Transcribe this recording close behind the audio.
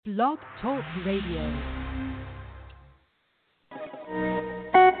Blog Talk Radio.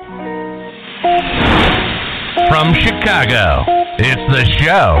 From Chicago, it's the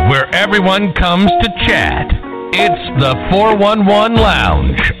show where everyone comes to chat. It's the 411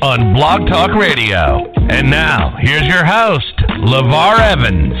 Lounge on Blog Talk Radio. And now, here's your host, Levar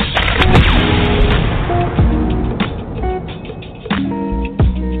Evans.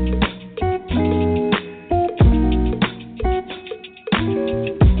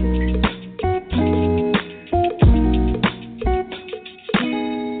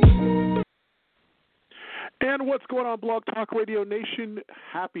 And what's going on, Blog Talk Radio Nation?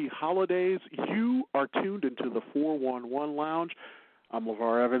 Happy holidays. You are tuned into the 411 Lounge. I'm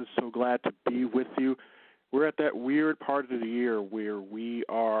Levar Evans, so glad to be with you. We're at that weird part of the year where we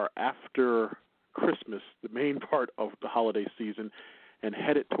are after Christmas, the main part of the holiday season, and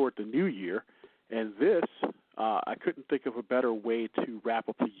headed toward the new year. And this, I couldn't think of a better way to wrap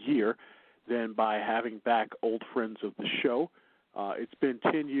up the year than by having back old friends of the show. It's been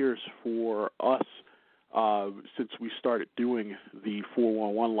 10 years for us since we started doing the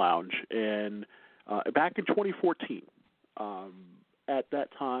 411 Lounge, and back in 2014. At that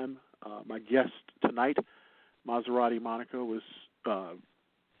time, my guest tonight, Mazzaratie Monica, was.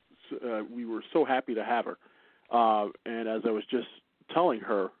 We were so happy to have her, and as I was just telling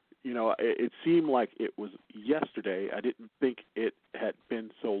her, you know, it seemed like it was yesterday. I didn't think it had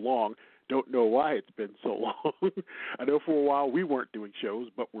been so long. Don't know why it's been so long. I know for a while we weren't doing shows,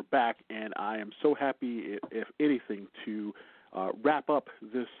 but we're back, and I am so happy, if anything, to wrap up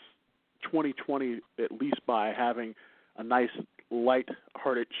this 2020 at least by having a nice,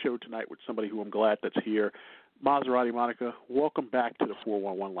 light-hearted show tonight with somebody who I'm glad that's here. Mazzaratie Monica, welcome back to the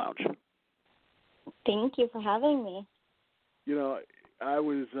 411 Lounge. Thank you for having me. You know,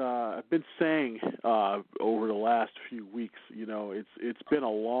 I've been saying over the last few weeks, you know, it's been a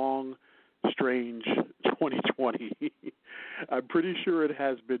long, strange 2020. I'm pretty sure it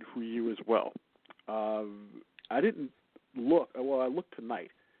has been for you as well. I didn't look. Well, I looked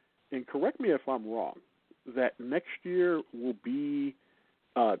tonight, and correct me if I'm wrong, that next year will be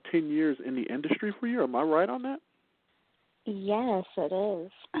 10 years in the industry for you. Am I right on that? Yes, it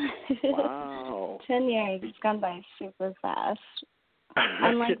is. Wow. 10 years. It's gone by super fast.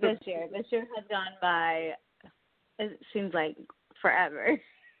 Unlike this year. This year has gone by, it seems like, forever.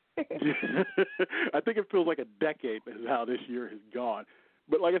 I think it feels like a decade is how this year has gone.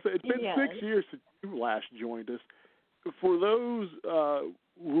 But like I said, it's been 6 years since you last joined us. For those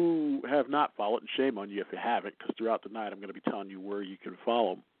who have not followed, and shame on you if you haven't, because throughout the night I'm going to be telling you where you can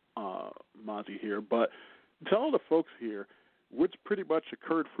follow Mozzie here. But tell the folks here what's pretty much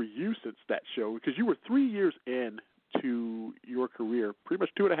occurred for you since that show, because you were 3 years in to your career, pretty much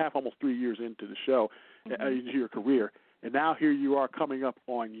 2.5, almost 3 years into the show, into your career, and now here you are coming up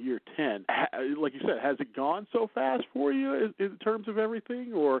on year 10. Like you said, has it gone so fast for you in terms of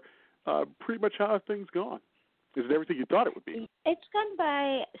everything, or pretty much how have things gone? Is it everything you thought it would be? It's gone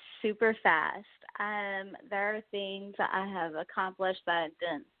by super fast. There are things that I have accomplished that I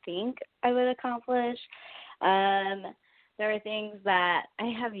didn't think I would accomplish. There are things that I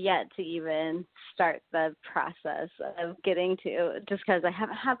have yet to even start the process of getting to, just because I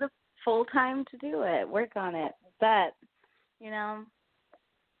haven't had the full time to do it, work on it. But, you know,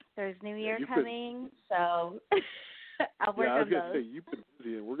 there's New Year coming, so I'll work on those. Yeah, I was going to say, you've been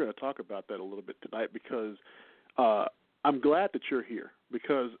busy, and we're going to talk about that a little bit tonight, because I'm glad that you're here,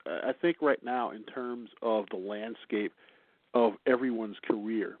 because I think right now, in terms of the landscape of everyone's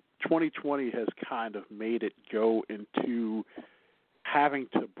career, 2020 has kind of made it go into having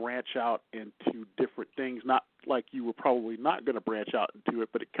to branch out into different things, not like you were probably not going to branch out into it,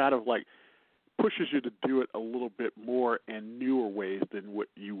 but it kind of like pushes you to do it a little bit more in newer ways than what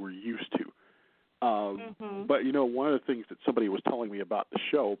you were used to. But, you know, one of the things that somebody was telling me about the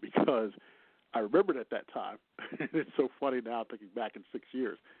show, because I remembered at that time, and it's so funny now thinking back in 6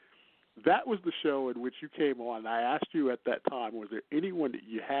 years, that was the show in which you came on, and I asked you at that time, was there anyone that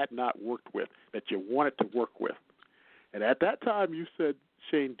you had not worked with that you wanted to work with? And at that time, you said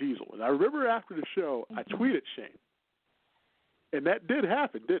Shane Diesel. And I remember after the show, I tweeted Shane. And that did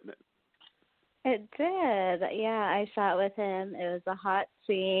happen, didn't it? It did. Yeah, I shot with him. It was a hot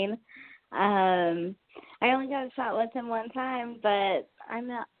scene. I only got a shot with him one time, but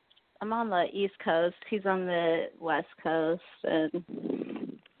I'm on the East Coast. He's on the West Coast,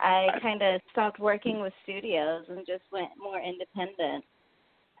 and I kind of stopped working with studios and just went more independent.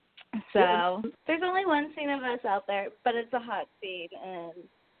 So there's only one scene of us out there, but it's a hot scene, and,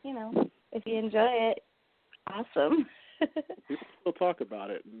 you know, if you enjoy it, awesome. People still talk about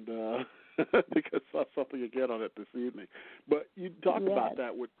it, and because I saw something again on it this evening. But you talked about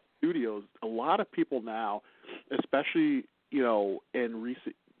that with studios. A lot of people now, especially, in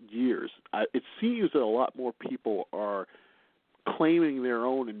recent years, it seems that a lot more people are claiming their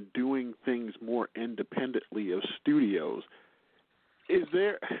own and doing things more independently of studios. Is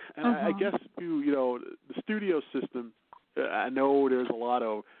there, and I guess, the studio system, I know there's a lot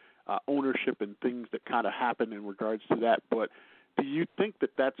of ownership and things that kind of happen in regards to that, but do you think that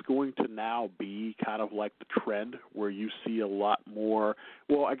that's going to now be kind of like the trend where you see a lot more,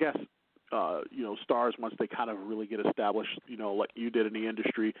 well, I guess, stars, once they kind of really get established, like you did in the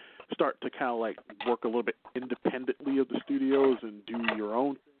industry, start to kind of like work a little bit independently of the studios and do your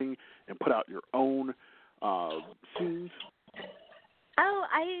own thing and put out your own scenes? Oh,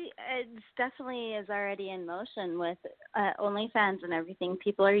 it definitely is already in motion with OnlyFans and everything.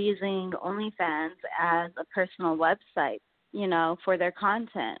 People are using OnlyFans as a personal website, for their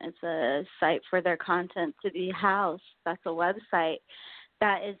content. It's a site for their content to be housed. That's a website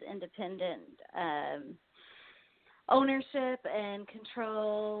that is independent ownership and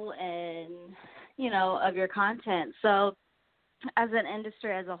control and, of your content. So as an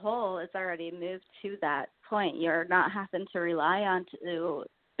industry as a whole, it's already moved to that point. You're not having to rely on to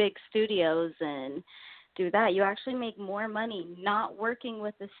big studios and do that. You actually make more money not working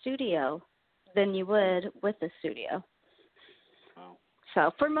with the studio than you would with the studio. Wow.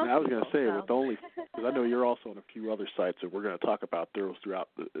 So for most I was going to say, people, with only, because I know you're also on a few other sites, and we're going to talk about those throughout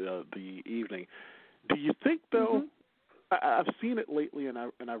the evening. Do you think, though, I've seen it lately, and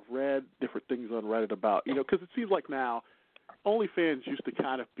I've read different things on Reddit about, because it seems like now OnlyFans used to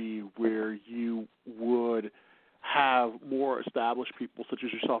kind of be where you would have more established people such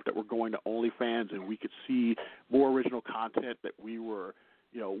as yourself that were going to OnlyFans, and we could see more original content that we were,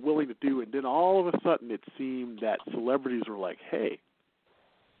 willing to do. And then all of a sudden it seemed that celebrities were like, hey,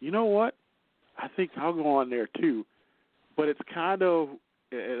 you know what? I think I'll go on there too. But it's kind of,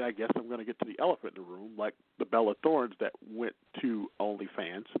 and I guess I'm going to get to the elephant in the room, like the Bella Thornes that went to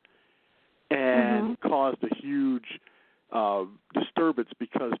OnlyFans and caused a huge disturbance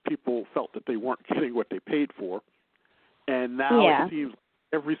because people felt that they weren't getting what they paid for. And now it seems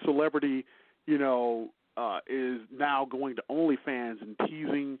every celebrity, is now going to OnlyFans and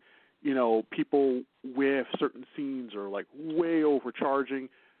teasing, people with certain scenes or like way overcharging,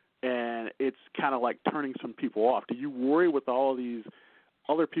 and it's kind of like turning some people off. Do you worry with all of these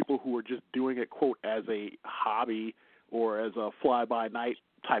other people who are just doing it, quote, as a hobby or as a fly-by-night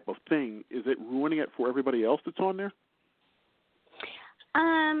type of thing? Is it ruining it for everybody else that's on there?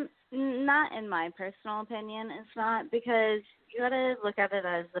 Not in my personal opinion. It's not, because you got to look at it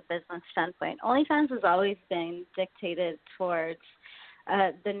as a business standpoint. OnlyFans has always been dictated towards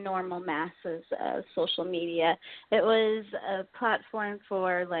the normal masses of social media. It was a platform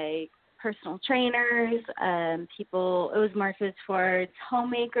for like personal trainers, people. It was marketed towards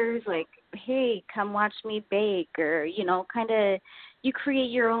homemakers, like, hey, come watch me bake, or kind of, you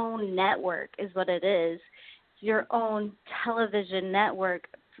create your own network is what it is. Your own television network,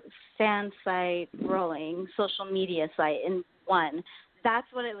 fan site, rolling, social media site in one. That's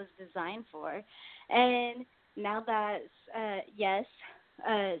what it was designed for. And now that, yes,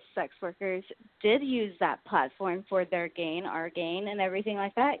 sex workers did use that platform for their gain, our gain, and everything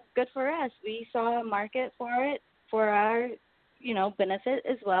like that, good for us. We saw a market for it for our, benefit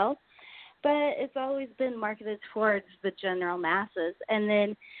as well. But it's always been marketed towards the general masses. And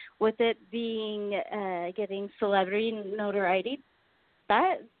then with it being getting celebrity notoriety,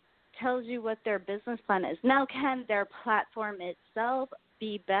 that tells you what their business plan is. Now, can their platform itself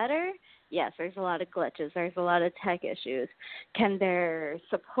be better? Yes, there's a lot of glitches. There's a lot of tech issues. Can their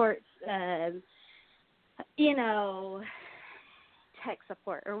support, tech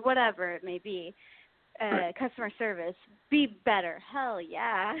support or whatever it may be, customer service be better? Hell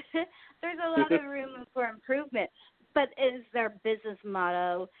yeah. There's a lot of room for improvement. But is their business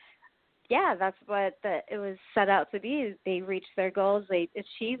motto, yeah, that's what it was set out to be. They reached their goals. They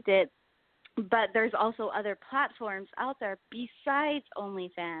achieved it. But there's also other platforms out there besides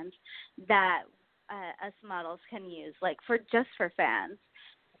OnlyFans that us models can use, like for fans.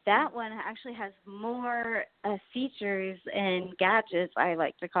 That one actually has more features and gadgets, I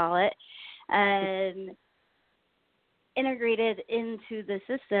like to call it, and integrated into the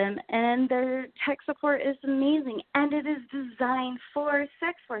system, and their tech support is amazing, and it is designed for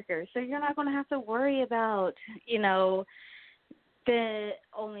sex workers, so you're not going to have to worry about,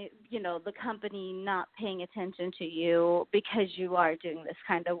 the company not paying attention to you because you are doing this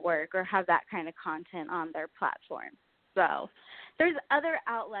kind of work or have that kind of content on their platform. So there's other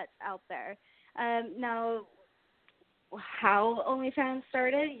outlets out there. Now, how OnlyFans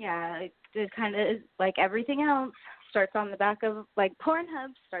started, to kind of, like everything else, starts on the back of, like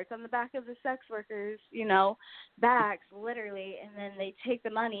Pornhub starts on the back of the sex workers, backs, literally, and then they take the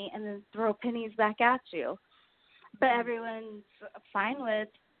money and then throw pennies back at you. But everyone's fine with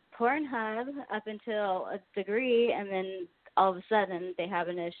Pornhub up until a degree, and then all of a sudden they have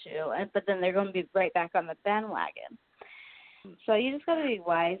an issue, but then they're going to be right back on the bandwagon. So you just got to be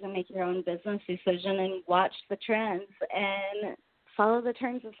wise and make your own business decision and watch the trends and follow the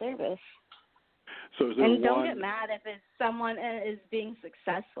terms of service. So is there and don't get mad if it's someone is being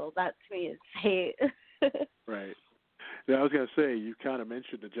successful. That to me is hate. Right. Now, I was going to say, you kind of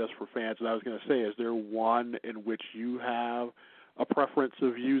mentioned it just for fans, and I was going to say, is there one in which you have a preference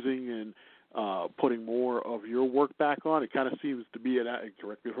of using and putting more of your work back on? It kind of seems to be, and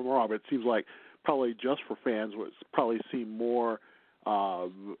correct me if I'm wrong, but it seems like probably just for fans would probably seem more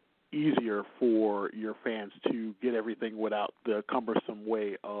easier for your fans to get everything without the cumbersome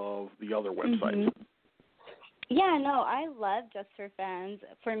way of the other websites. Mm-hmm. Yeah, no, I love Just for Fans.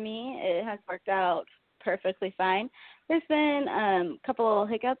 For me, it has worked out perfectly fine. There's been a couple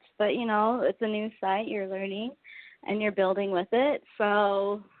hiccups, but, it's a new site. You're learning and you're building with it.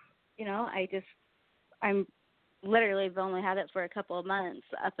 So, I'm literally have only had it for a couple of months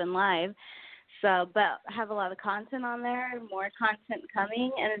up and live. So, but I have a lot of content on there, more content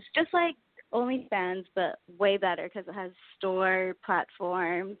coming, and it's just like OnlyFans, but way better because it has store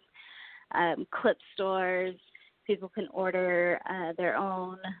platforms, clip stores. People can order their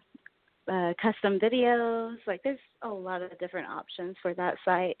own custom videos. Like, there's a lot of different options for that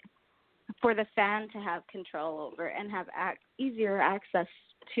site for the fan to have control over and have easier access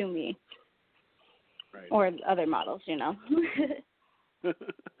to me. Right. Or other models,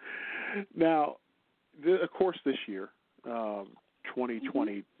 Now, of course, this year,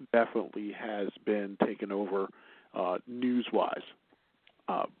 2020 definitely has been taken over news-wise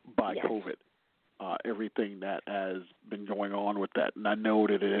by yes. COVID. Everything that has been going on with that, and I know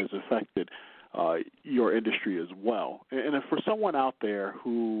that it has affected your industry as well. And if for someone out there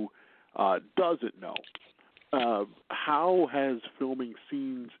who doesn't know, how has filming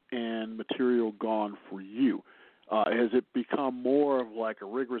scenes and material gone for you? Has it become more of like a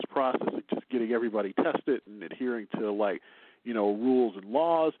rigorous process of just getting everybody tested and adhering to rules and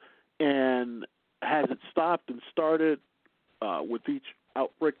laws? And has it stopped and started with each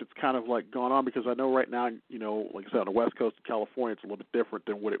outbreak that's kind of like gone on? Because I know right now, like I said, on the West Coast of California, it's a little bit different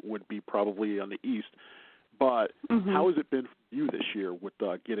than what it would be probably on the East. But how has it been for you this year with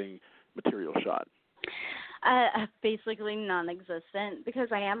getting material shot? Basically non-existent, because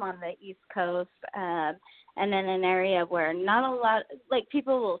I am on the East Coast and in an area where not a lot, like,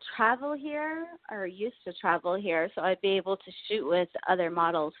 people will travel here or used to travel here, so I'd be able to shoot with other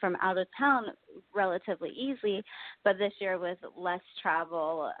models from out of town relatively easy. But this year with less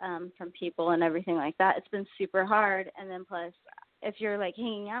travel from people and everything like that, it's been super hard. And then plus, if you're like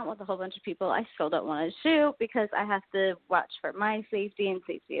hanging out with a whole bunch of people, I still don't want to shoot because I have to watch for my safety and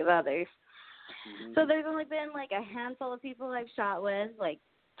safety of others. Mm-hmm. So there's only been like a handful of people I've shot with, like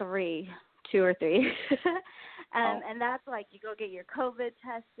two or three. And that's like, you go get your COVID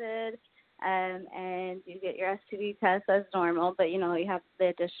tested and you get your STD test as normal, but you have the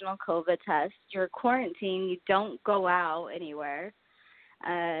additional COVID test. You're quarantined. You don't go out anywhere.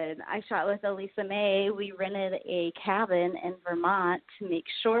 I shot with Elisa May. We rented a cabin in Vermont to make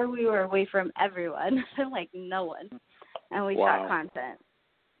sure we were away from everyone, like no one. And we shot content.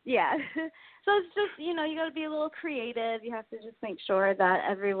 Yeah. So it's just, you got to be a little creative. You have to just make sure that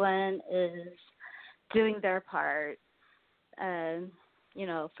everyone is doing their part,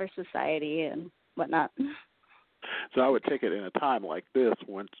 for society and whatnot. So I would take it in a time like this,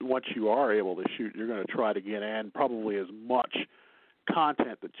 once you are able to shoot, you're going to try to get in probably as much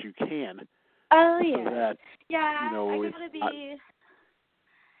content that you can. Oh, yeah. So that,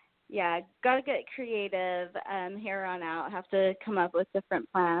 I gotta get creative here on out. Have to come up with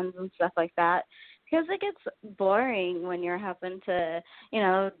different plans and stuff like that, because it gets boring when you're having to,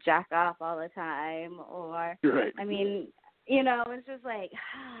 jack off all the time, or right. I mean, it's just like,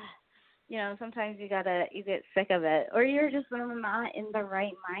 sometimes you get sick of it, or you're just not in the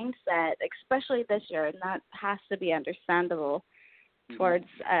right mindset, especially this year, and that has to be understandable. Towards,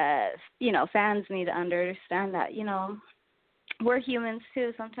 fans need to understand that, we're humans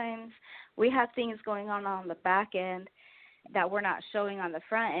too. Sometimes we have things going on the back end that we're not showing on the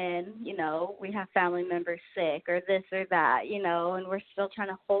front end. We have family members sick or this or that, and we're still trying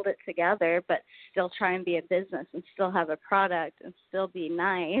to hold it together, but still try and be a business and still have a product and still be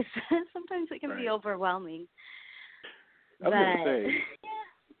nice. Sometimes it can be overwhelming. I was going to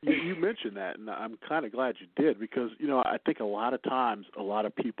say, You mentioned that, and I'm kind of glad you did because, I think a lot of times a lot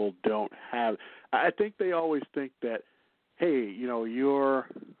of people don't have – I think they always think that, hey, you're,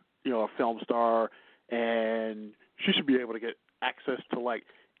 a film star and she should be able to get access to, like,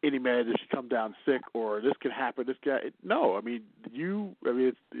 any minute that she come down sick or this can happen. No,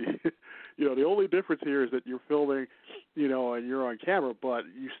 it's, the only difference here is that you're filming, and you're on camera, but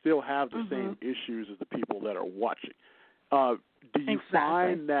you still have the same issues as the people that are watching. Do you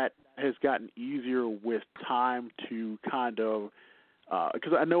find that has gotten easier with time to kind of,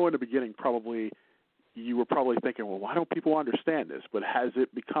 because I know in the beginning probably you were probably thinking, well, why don't people understand this? But has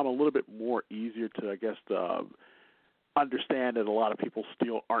it become a little bit more easier to, I guess, understand that a lot of people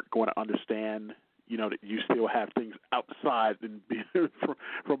still aren't going to understand, that you still have things outside and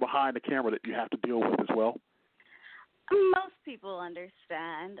from behind the camera that you have to deal with as well? Most people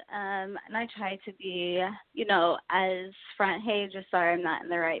understand, and I try to be, as front, hey, just sorry I'm not in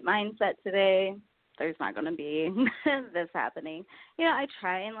the right mindset today. There's not going to be this happening. I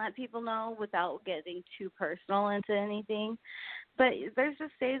try and let people know without getting too personal into anything. But there's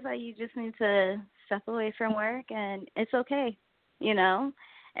just days that you just need to step away from work, and it's okay,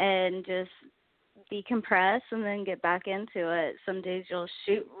 and just decompress and then get back into it. Some days you'll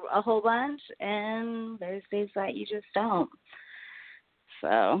shoot a whole bunch, and there's days that you just don't.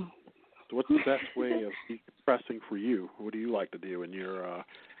 So what's the best way of decompressing for you? What do you like to do in your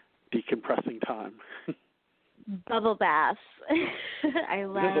decompressing time? Bubble baths. I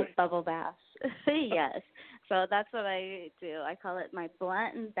love bubble baths. Yes. So that's what I do. I call it my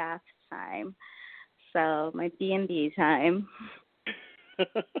blunt and bath time. So my B&B time.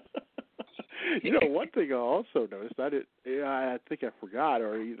 One thing I also noticed, I think I forgot,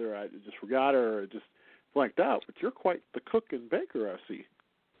 or either I just forgot or just blanked out, but you're quite the cook and baker, I see.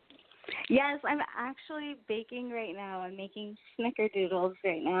 Yes, I'm actually baking right now. I'm making snickerdoodles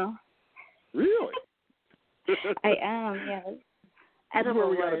right now. Really? I am, yes.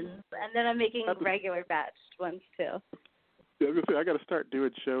 Edible ones. And then I'm making regular batched ones, too. Yeah, I was going to say, I got to start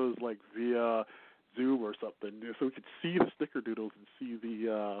doing shows like via Zoom or something, so we could see the snickerdoodles and see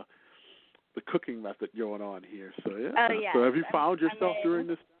the cooking method going on here. So, yeah. Oh, yeah. So have you found yourself during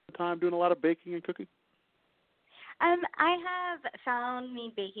this time doing a lot of baking and cooking? I have found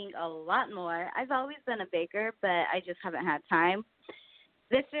me baking a lot more. I've always been a baker, but I just haven't had time.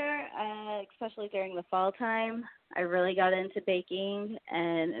 This year, especially during the fall time, I really got into baking,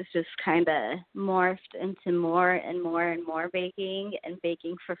 and it's just kind of morphed into more and more and more baking and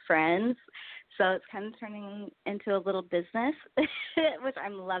baking for friends. So it's kind of turning into a little business, which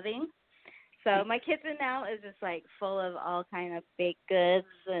I'm loving. So my kitchen now is just like full of all kind of baked goods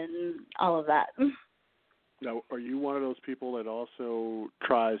and all of that. Now, are you one of those people that also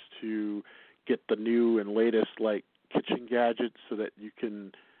tries to get the new and latest, like, kitchen gadgets so that you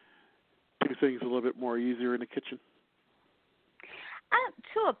can do things a little bit more easier in the kitchen?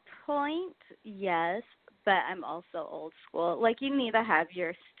 To a point, yes, but I'm also old school. Like, you need to have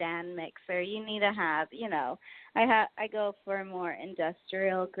your stand mixer. You need to have, I go for more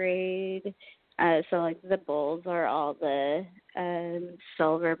industrial grade. So, like, the bowls are all the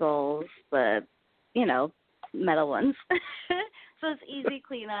silver bowls, the, metal ones. So it's easy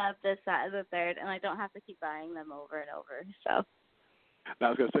cleanup, this, that, and the third, and I don't have to keep buying them over and over. So. Now, I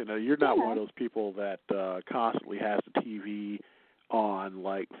was going to say, no, you're not one of those people that constantly has the TV on,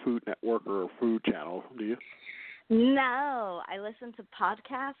 like, Food Network or Food Channel, do you? No, I listen to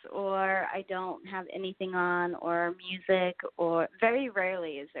podcasts, or I don't have anything on, or music, or very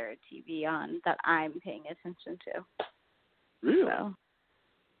rarely is there a TV on that I'm paying attention to. Really? So,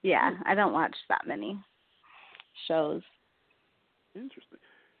 yeah, I don't watch that many shows. Interesting.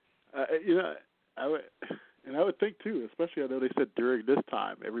 I would think too, especially I know they said during this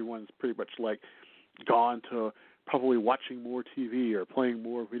time, everyone's pretty much like gone to probably watching more TV or playing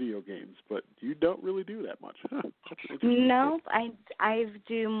more video games, but you don't really do that much. Huh. Nope. I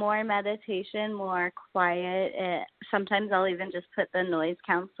do more meditation, more quiet. Sometimes I'll even just put the noise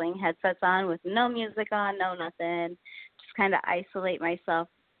canceling headsets on with no music on, no nothing. Just kind of isolate myself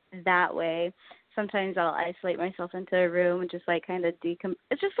that way. Sometimes I'll isolate myself into a room and just like kind of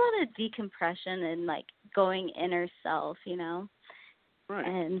it's just a lot of decompression and like going inner self, Right.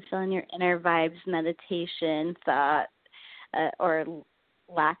 And feeling your inner vibes, meditation, thought, or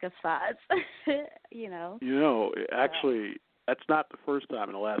lack of thoughts, Actually, that's not the first time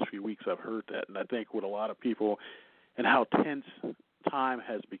in the last few weeks I've heard that, and I think with a lot of people and how tense time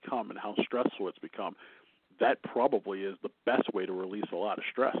has become and how stressful it's become, that probably is the best way to release a lot of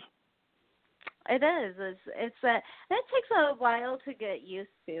stress. It is. It takes a while to get used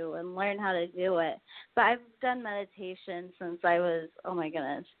to and learn how to do it. But I've done meditation since I was, oh my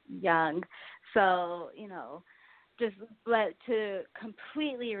goodness, young. So, just to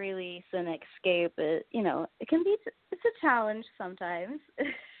completely release and escape it, it's a challenge sometimes.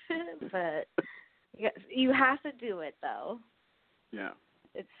 But you have to do it, though. Yeah.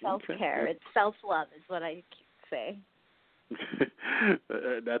 It's self-care. Okay. It's self-love is what I say.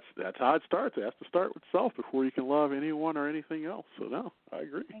 That's how it starts. It has to start with self before you can love anyone or anything else. So, no, I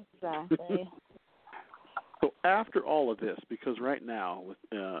agree. Exactly. So after all of this, because right now,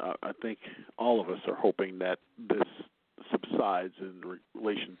 I think all of us are hoping that this subsides in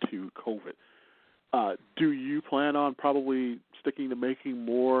relation to COVID, do you plan on probably sticking to making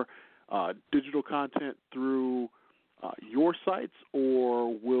more digital content through your sites,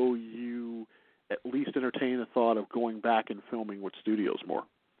 or will you at least entertain the thought of going back and filming with studios more?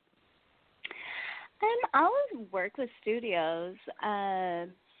 I always work with studios.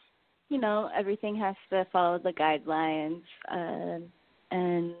 Everything has to follow the guidelines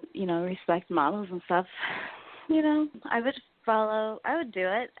and respect models and stuff. I would do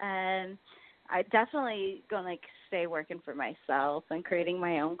it. And I definitely going to stay working for myself and creating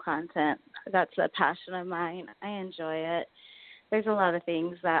my own content. That's a passion of mine. I enjoy it. There's a lot of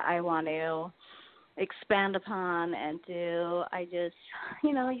things that I want to expand upon and do. I just,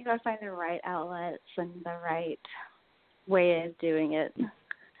 you got to find the right outlets and the right way of doing it.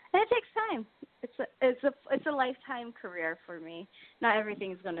 And it takes time. It's a lifetime career for me. Not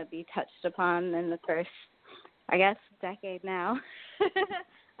everything's going to be touched upon in the first, I guess, decade now.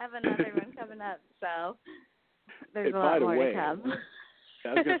 I have another one coming up, so there's a lot more to come.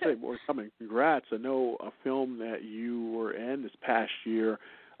 I was going to say, more coming. Congrats. I know a film that you were in this past year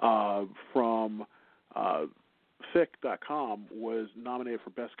from Fic.com was nominated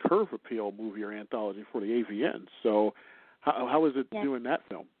for Best Curve Appeal Movie or Anthology for the AVN. So how was it doing that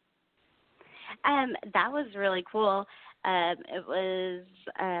film? That was really cool. It was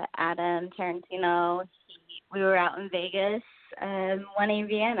Adam Tarantino. We were out in Vegas, one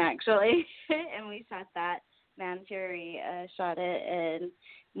AVN actually, and we shot that. Man Fury shot it, and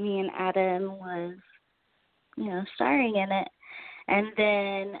me and Adam was, starring in it. And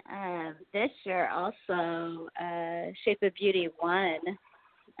then this year also, Shape of Beauty won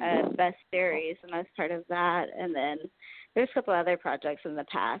Best Series, and I was part of that. And then there's a couple other projects in the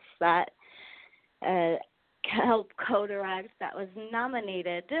past that helped co-direct that was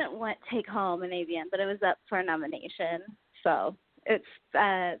nominated. Didn't take home an AVN, but it was up for a nomination. So it's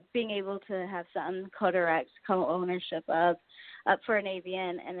being able to have some co-direct, co-ownership of up for an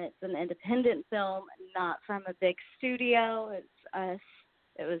AVN, and it's an independent film, not from a big studio. It's us.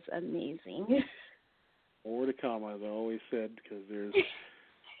 It was amazing. More to come, as I always said, because there's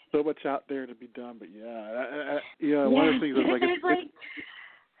so much out there to be done. But one of the things is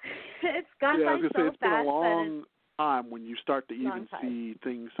it's gone by so fast. It's been a long time when you start to even see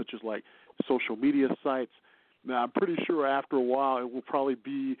things such as like social media sites. Now, I'm pretty sure after a while it will probably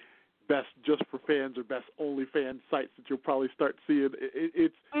be best just for fans or best only fan sites that you'll probably start seeing.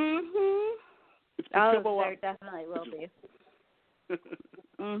 It's become a lot. There definitely will be.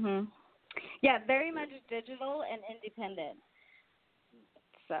 Yeah, very much digital and independent.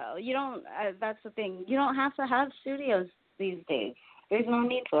 So you don't. That's the thing. You don't have to have studios these days. There's no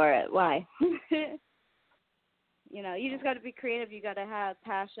need for it. Why? You just got to be creative. You got to have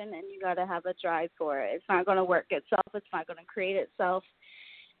passion, and you got to have a drive for it. It's not going to work itself. It's not going to create itself.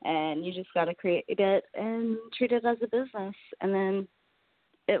 And you just got to create it and treat it as a business, and then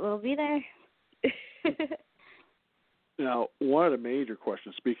it will be there. Now, one of the major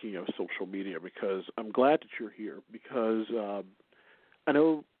questions, speaking of social media, because I'm glad that you're here, because I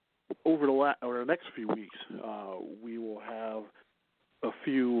know over the next few weeks we will have a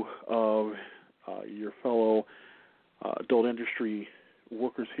few of your fellow adult industry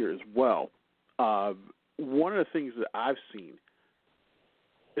workers here as well. One of the things that I've seen,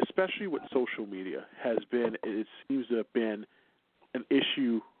 especially with social media, has been, it seems to have been an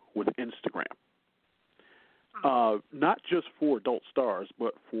issue with Instagram. Not just for adult stars,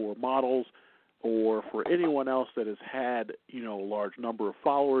 but for models or for anyone else that has had, a large number of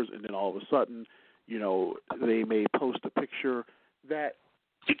followers, and then all of a sudden, they may post a picture that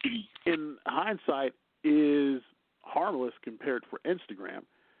in hindsight is harmless compared for Instagram.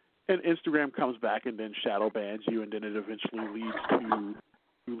 And Instagram comes back and then shadow bans you, and then it eventually leads to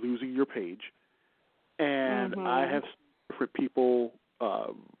losing your page. And I have different people,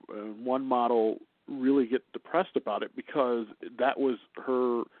 one model really get depressed about it because that was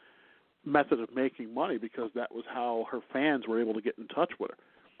her method of making money, because that was how her fans were able to get in touch with her.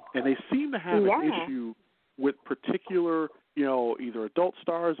 and they seem to have an issue with particular, either adult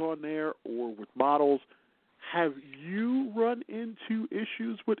stars on there or with models. Have you run into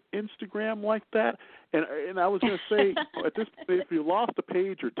issues with Instagram like that? And I was going to say, at this point, if you lost a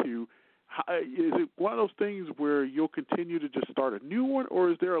page or two, is it one of those things where you'll continue to just start a new one, or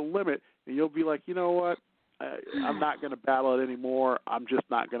is there a limit and you'll be like, you know what, I'm not going to battle it anymore. I'm just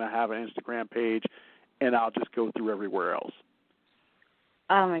not going to have an Instagram page, and I'll just go through everywhere else?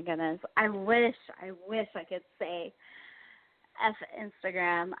 Oh my goodness! I wish I could say, F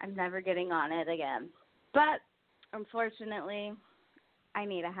Instagram. I'm never getting on it again. But unfortunately, I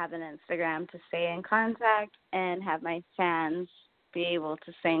need to have an Instagram to stay in contact and have my fans be able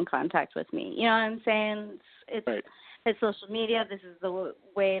to stay in contact with me. You know what I'm saying? It's social media. This is the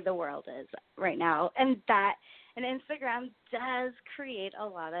way the world is right now, and Instagram does create a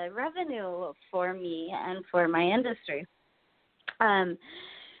lot of revenue for me and for my industry.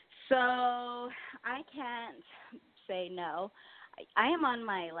 So I can't say no. I am on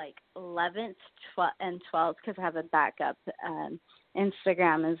my 11th and 12th, because I have a backup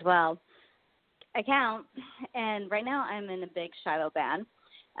Instagram as well account, and right now I'm in a big shadow ban.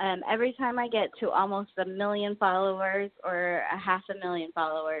 Every time I get to almost 1 million followers or 500,000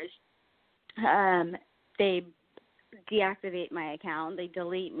 followers, they deactivate my account. They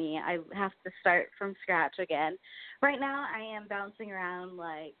delete me. I have to start from scratch again. Right now I am bouncing around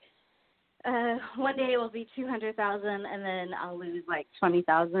one day it will be 200,000, and then I'll lose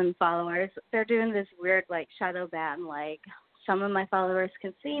 20,000 followers. They're doing this weird shadow ban. Some of my followers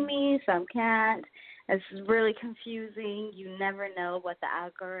can see me, some can't. It's really confusing. You never know what the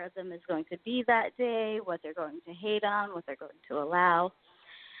algorithm is going to be that day, what they're going to hate on, what they're going to allow.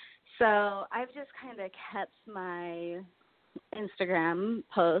 So I've just kind of kept my Instagram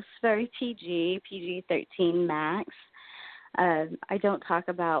posts very PG-13 max. I don't talk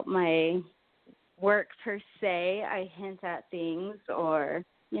about my work per se. I hint at things, or,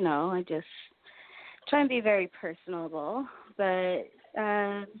 I just try and be very personable. But,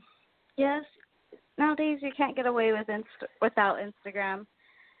 yes, nowadays you can't get away without Instagram.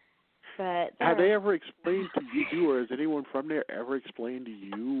 But have they ever explained to you, or has anyone from there ever explained to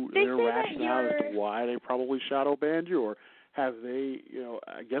you their rationale as to why they probably shadow banned you, or have they,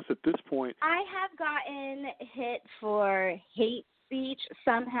 I guess at this point... I have gotten hit for hate speech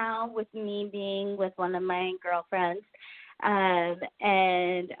somehow with me being with one of my girlfriends,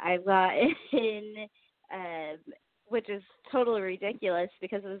 and I've gotten, which is totally ridiculous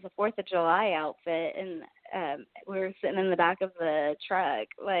because it was a 4th of July outfit, and we were sitting in the back of the truck.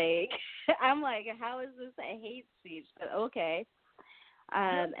 I'm like, how is this a hate speech? But okay.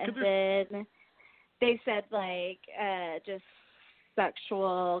 And then they said just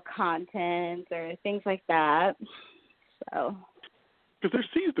sexual content or things like that. So, because there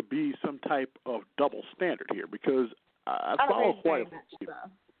seems to be some type of double standard here, because I follow quite a few.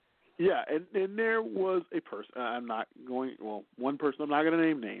 Yeah, and there was a person. One person. I'm not going to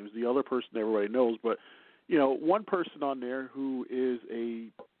name names. The other person everybody knows, but one person on there who is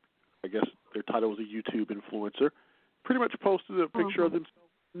I guess their title was a YouTube influencer, pretty much posted a picture of themselves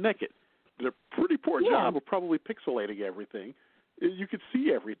naked. Did a pretty poor job of probably pixelating everything. You could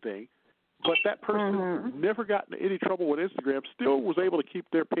see everything, but that person never got into any trouble with Instagram, still was able to keep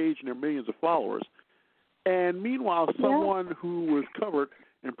their page and their millions of followers. And meanwhile, someone who was covered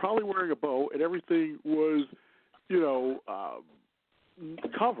and probably wearing a bow and everything was,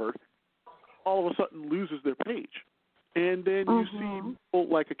 covered, all of a sudden loses their page. And then you see people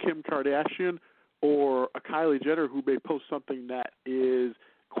like a Kim Kardashian or a Kylie Jenner who may post something that is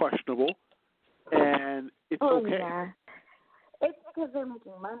questionable, and it's okay. Yeah. It's because they're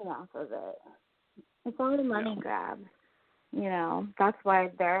making money off of it. It's all a money grab. That's why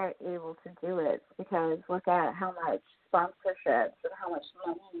they're able to do it, because look at how much sponsorships and how much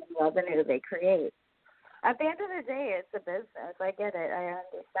money and revenue they create. At the end of the day, it's a business. I get it. I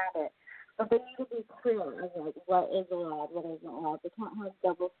understand it. But they need to be clear of what is allowed, what isn't allowed. They can't have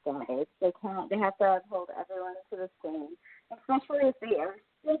double standards. They have to uphold everyone to the same, especially if they are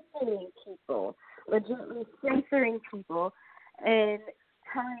censoring people, legitimately censoring people, and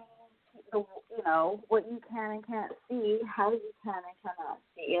telling people, what you can and can't see, how you can and cannot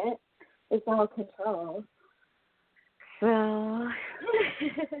see it. It's all control. So, I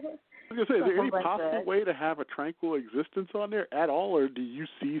was going to say, is there any possible way to have a tranquil existence on there at all, or do you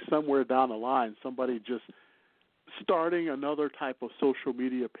see somewhere down the line somebody just starting another type of social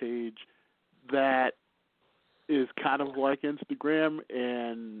media page that is kind of like Instagram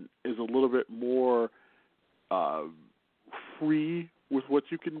and is a little bit more free with what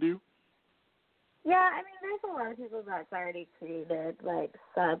you can do? Yeah, I mean, there's a lot of people that's already created like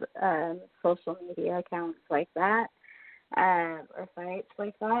social media accounts like that, or sites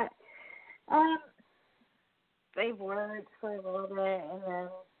like that. Um, they've worked for a little bit, and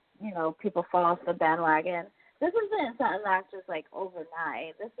then people fall off the bandwagon. This isn't something that's just like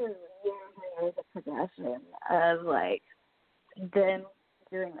overnight. This is years and years of progression of like them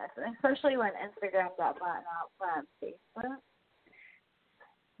doing this, and especially when Instagram got bought out from Facebook.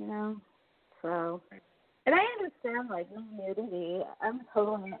 So, and I understand, like, no nudity. I'm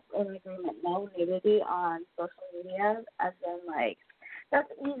totally in agreement, no nudity on social media, as in, like,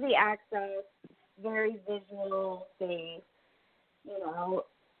 that's easy access, very visual based,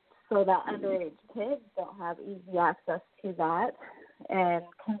 so that underage kids don't have easy access to that. And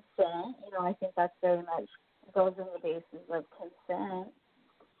consent, I think that's very much goes in the basis of consent,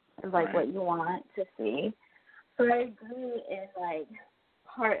 of, like, what you want to see. So I agree in, like,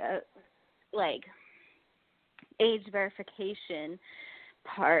 part of, like, age verification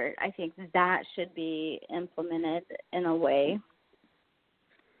part. I think that should be implemented in a way.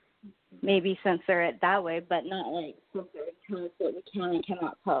 Maybe censor it that way, but not like censor accounts that we can and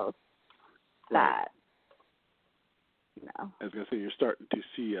cannot post. That, I was going to say, you're starting to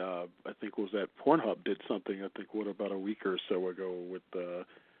see, I think was that Pornhub did something, about a week or so ago with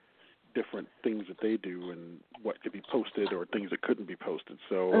different things that they do and what could be posted or things that couldn't be posted.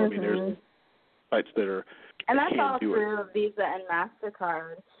 So, I mean, there's sites that are and that's all through Visa and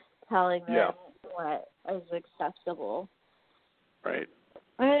MasterCard telling them what is acceptable. Right.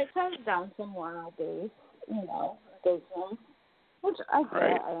 I mean, it comes down to moral-based, business, which I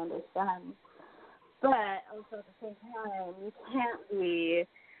get, I understand. But also at the same time, you can't be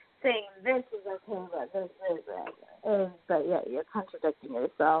saying this is okay, but this isn't. But yet you're contradicting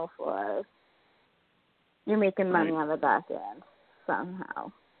yourself, or you're making money on the back end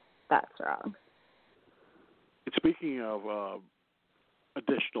somehow. That's wrong. And speaking of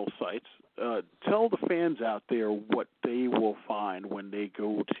additional sites, tell the fans out there what they will find when they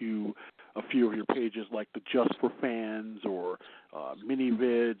go to a few of your pages, like the Just for Fans or Mini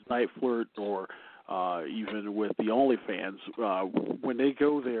Vids, Night Flirt, or even with the OnlyFans. When they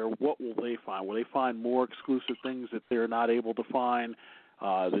go there, what will they find? Will they find more exclusive things that they're not able to find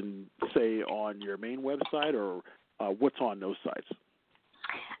than, say, on your main website, or what's on those sites?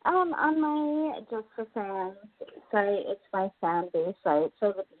 On my Just for Fans site, it's my fan-based site,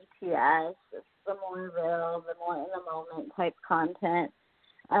 so the BTS, it's the more real, the more in-the-moment type content.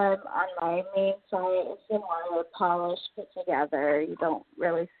 On my main site, it's the more polished, put together. You don't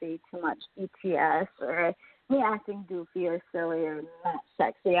really see too much BTS or me acting goofy or silly or not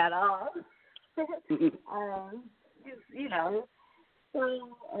sexy at all. So,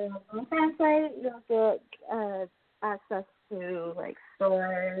 on my fan site, you'll get access to, like,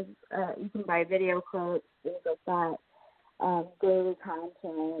 stores. You can buy video clips, things like that, daily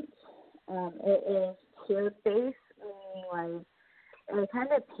content. It is tier-based, meaning, like, kind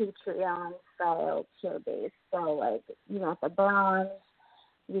of Patreon-style tier-based. So, like, you got the bronze,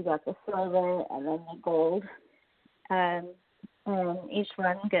 you got the silver, and then the gold. And each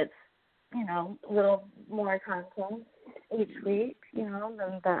one gets, a little more content each week, than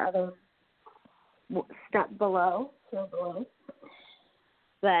the other step below, tier below.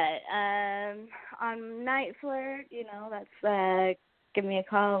 But on Night Flirt, that's give me a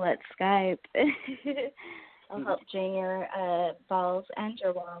call, let's Skype. I'll help drain your balls and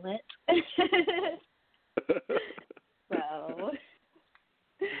your wallet. So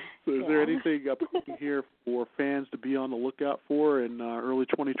is there anything up here for fans to be on the lookout for in early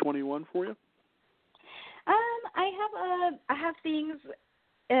 2021 for you? I have things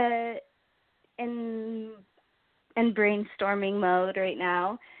in brainstorming mode right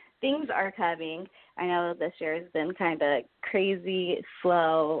now. Things are coming. I know this year has been kind of crazy,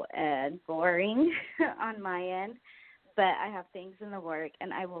 slow, and boring on my end, but I have things in the work,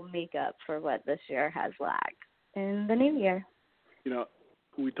 and I will make up for what this year has lacked in the new year.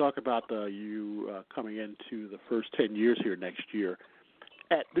 We talk about you coming into the first 10 years here next year.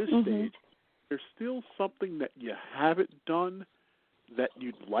 At this stage, there's still something that you haven't done that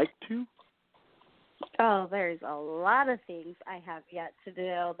you'd like to? Oh, there's a lot of things I have yet to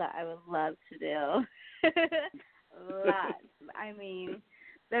do that I would love to do. Lots. I mean,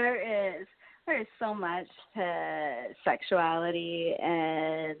 there is so much to sexuality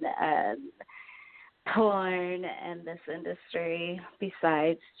and porn and this industry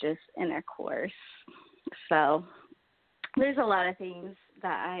besides just intercourse. So there's a lot of things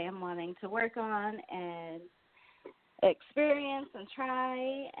that I am wanting to work on and experience and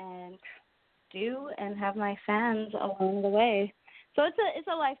try and do and have my fans along the way. So it's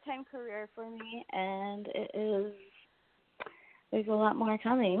a lifetime career for me, and there's a lot more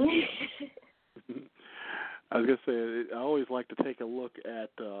coming. I was going to say, I always like to take a look at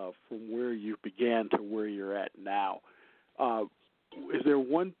from where you began to where you're at now. Is there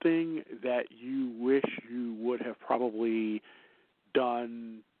one thing that you wish you would have probably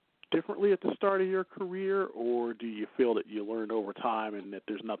done differently at the start of your career, or do you feel that you learned over time and that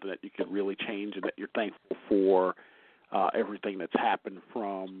there's nothing that you could really change and that you're thankful for everything that's happened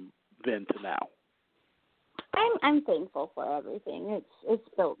from then to now? I'm thankful for everything. It's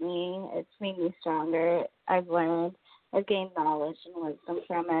built me. It's made me stronger. I've learned. I've gained knowledge and wisdom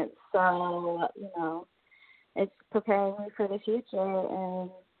from it. So, it's preparing me for the future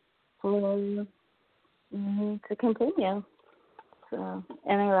and for me to continue. So,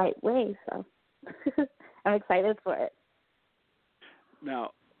 in the right way. So, I'm excited for it.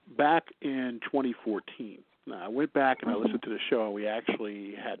 Now, back in 2014, I went back and I listened to the show, and we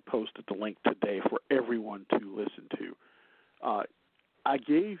actually had posted the link today for everyone to listen to. I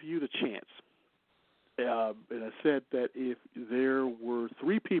gave you the chance, and I said that if there were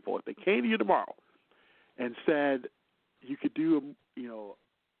three people, if they came to you tomorrow and said you could do a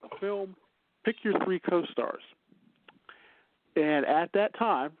film, pick your three co-stars. And at that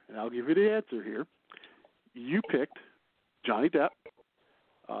time, and I'll give you the answer here, you picked Johnny Depp,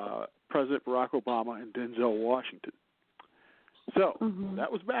 President Barack Obama, and Denzel Washington. So that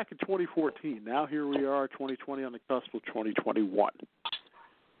was back in 2014. Now here we are, 2020, on the cusp of 2021.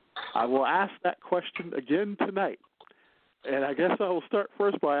 I will ask that question again tonight. And I guess I will start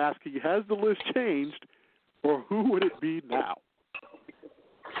first by asking, has the list changed, or who would it be now?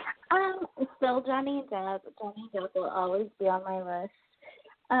 Still Johnny Depp. Johnny Depp will always be on my list,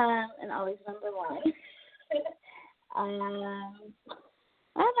 and always number one.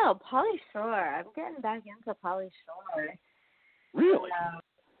 I don't know, Pauly Shore. I'm getting back into Pauly Shore. Really?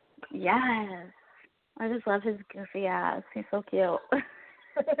 Yes. I just love his goofy ass. He's so cute.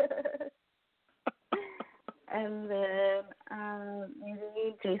 And then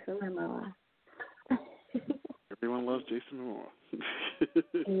maybe Jason Momoa. Everyone loves Jason Momoa.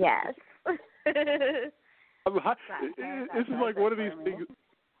 Yes. This is like one of these things,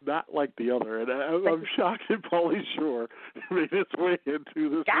 not like the other, and I'm shocked that Pauly Shore made its way into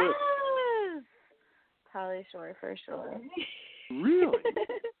this list. Pauly Shore for sure. Really?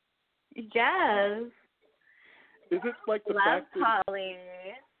 Yes. Is it like the Love fact that Pauly.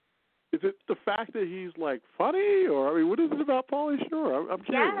 Is it the fact that he's like funny, or I mean, what is it about Pauly Shore? I'm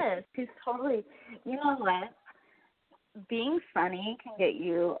curious. Yes, he's totally. You know what? Being funny can get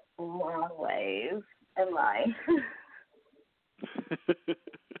you a long ways in life.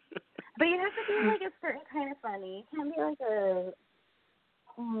 But you have to be like a certain kind of funny. You can't be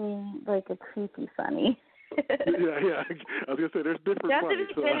like a creepy funny. Yeah. I was gonna say there's different. You have funny, to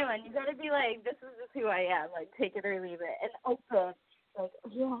be genuine. You got to be like, this is just who I am. Like, take it or leave it, and open. Like,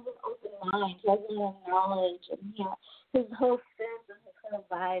 he has an open mind. He has a lot of knowledge, and his whole sense and his whole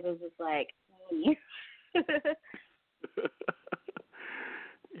vibe is just like me.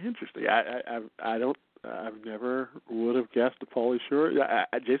 Interesting. I've never would have guessed a Pauly Shore.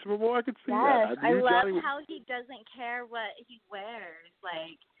 Jason Momoa, I could see that. I love how he doesn't care what he wears.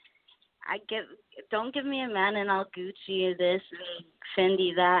 Like, don't give me a man in all Gucci this and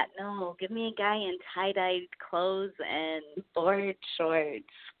Fendi that. No, give me a guy in tie-dyed clothes and board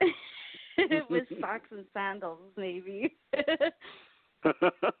shorts with socks and sandals, maybe.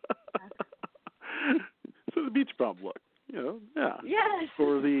 So the beach bum look, yeah. Yes.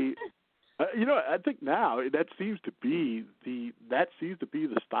 For the, I think now that seems to be the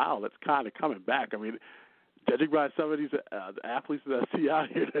style that's kind of coming back. I mean, judging by some of these athletes that I see out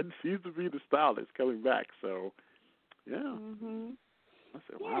here, that seems to be the style that's coming back. So, yeah. I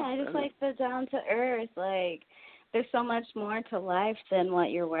said, wow, I just like the down to earth. Like, there's so much more to life than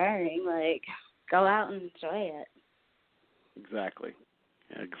what you're wearing. Like, go out and enjoy it. Exactly.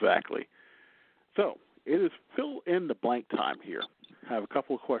 So, it is fill in the blank time here. I have a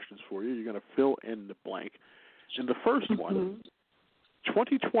couple of questions for you. You're going to fill in the blank. And the first one,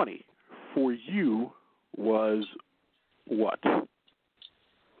 2020 for you was what?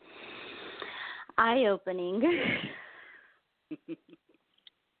 Eye-opening. She's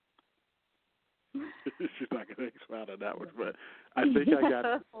not going to expound on that one, but I think I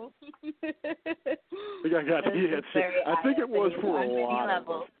got the answer. I think it was for a lot of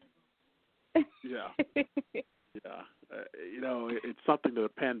us. Yeah. It's something that the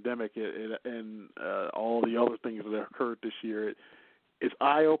pandemic and all the other things that occurred this year. It's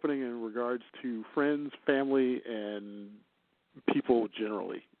eye-opening in regards to friends, family, and people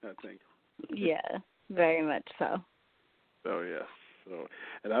generally, I think. Yeah, very much so. Oh, yes. So,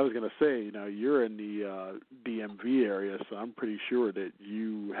 and I was going to say, you're in the DMV area, so I'm pretty sure that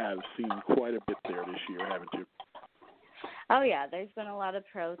you have seen quite a bit there this year, haven't you? Oh, yeah, there's been a lot of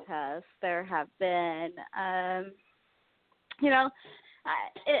protests. There have been,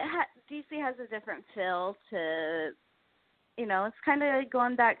 D.C. has a different feel to, it's kind of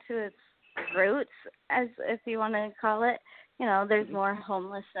going back to its roots, as if you want to call it. There's more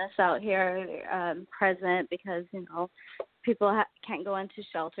homelessness out here present because, people can't go into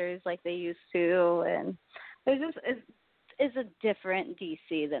shelters like they used to. And there's just it's a different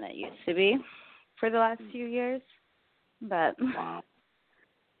D.C. than it used to be for the last few years. But, wow.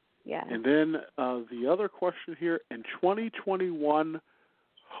 Yeah. And then the other question here, in 2021,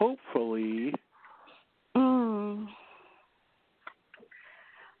 hopefully...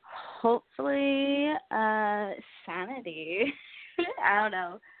 Hopefully, sanity. I don't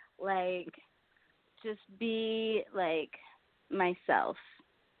know. Just be, myself.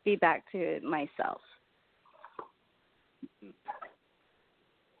 Be back to myself.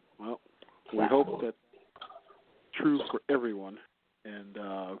 Well, we hope that's true for everyone. And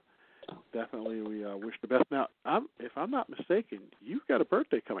definitely we wish the best. Now, if I'm not mistaken, you've got a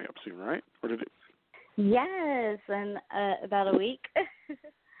birthday coming up soon, right? Or did it? Yes, in about a week.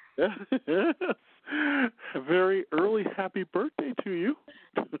 Yes. A very early happy birthday to you.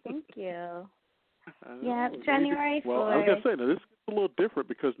 Thank you. Yeah, January 4th. Well, I was going to say, now this is a little different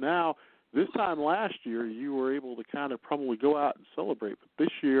because now, this time last year, you were able to kind of probably go out and celebrate. But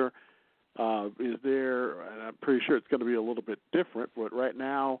this year, is there, and I'm pretty sure it's going to be a little bit different, but right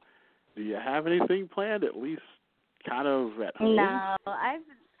now, do you have anything planned, at least kind of at home? No,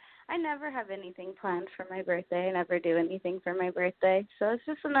 I never have anything planned for my birthday. I never do anything for my birthday. So it's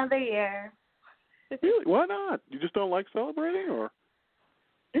just another year. Really? Why not? You just don't like celebrating, or?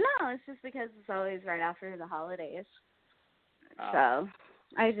 No, it's just because it's always right after the holidays. So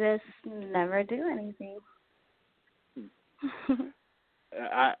I just never do anything.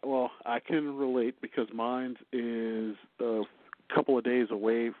 I can relate because mine is a couple of days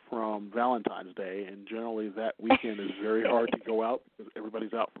away from Valentine's Day, and generally that weekend is very hard to go out because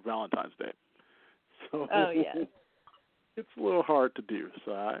everybody's out for Valentine's Day. So yeah. It's a little hard to do.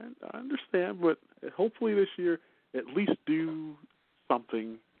 So I understand, but hopefully this year at least do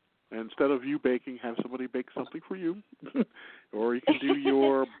something. And instead of you baking, have somebody bake something for you, or you can do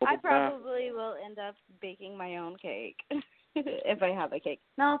your bubble I probably will end up baking my own cake if I have a cake.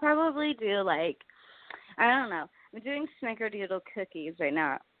 No, I'll probably do I don't know. I'm doing snickerdoodle cookies right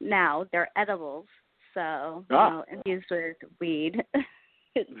now. Now they're edibles, so infused with weed,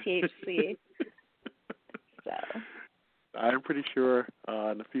 THC. So I'm pretty sure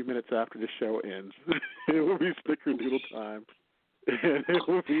in a few minutes after the show ends, it will be snickerdoodle time, and it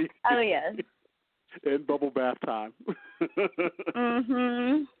will be yes, and bubble bath time.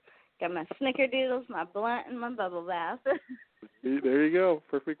 Got my snickerdoodles, my blunt, and my bubble bath. There you go.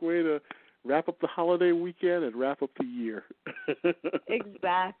 Perfect way to wrap up the holiday weekend and wrap up the year.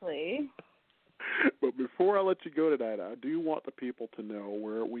 Exactly. But before I let you go tonight, I do want the people to know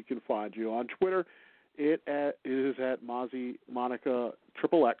where we can find you. On Twitter, it is at Mazzy Monica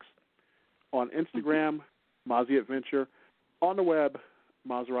XXX. On Instagram, Mazzy Adventure. On the web,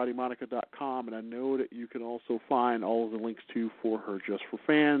 MazzaraTieMonica.com. And I know that you can also find all of the links for her Just for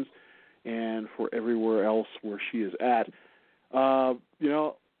Fans and for everywhere else where she is at.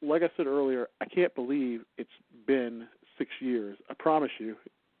 Like I said earlier, I can't believe it's been 6 years. I promise you.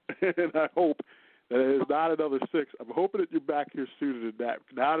 And I hope that it is not another 6. I'm hoping that you're back here sooner than that.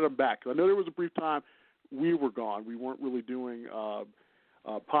 Now that I'm back, 'cause I know there was a brief time we were gone. We weren't really doing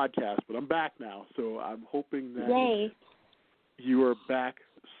podcasts, but I'm back now. So I'm hoping that you are back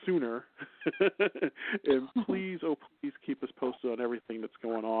sooner. And please keep us posted on everything that's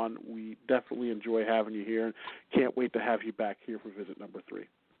going on. We definitely enjoy having you here and can't wait to have you back here for visit number 3.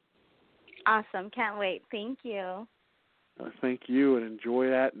 Awesome. Can't wait. Thank you. Thank you, and enjoy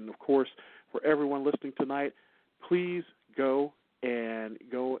that. And, of course, for everyone listening tonight, please go and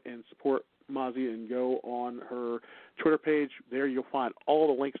support Mazzy and go on her Twitter page. There you'll find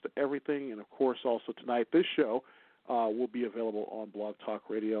all the links to everything. And, of course, also tonight, this show will be available on Blog Talk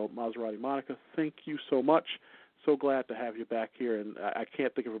Radio. Mazzaratie Monica, thank you so much. So glad to have you back here. And I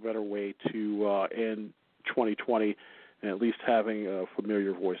can't think of a better way to end 2020 and at least having a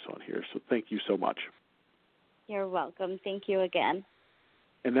familiar voice on here. So thank you so much. You're welcome. Thank you again.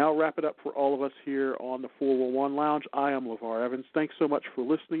 And now wrap it up for all of us here on the 411 Lounge. I am Levar Evans. Thanks so much for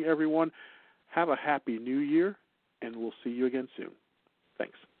listening, everyone. Have a happy new year, and we'll see you again soon.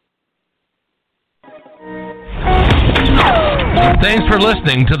 Thanks. Thanks for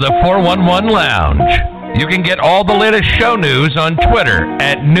listening to the 411 Lounge. You can get all the latest show news on Twitter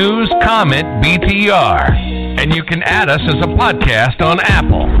at NewsCommentBTR. And you can add us as a podcast on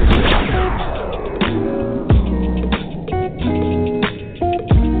Apple.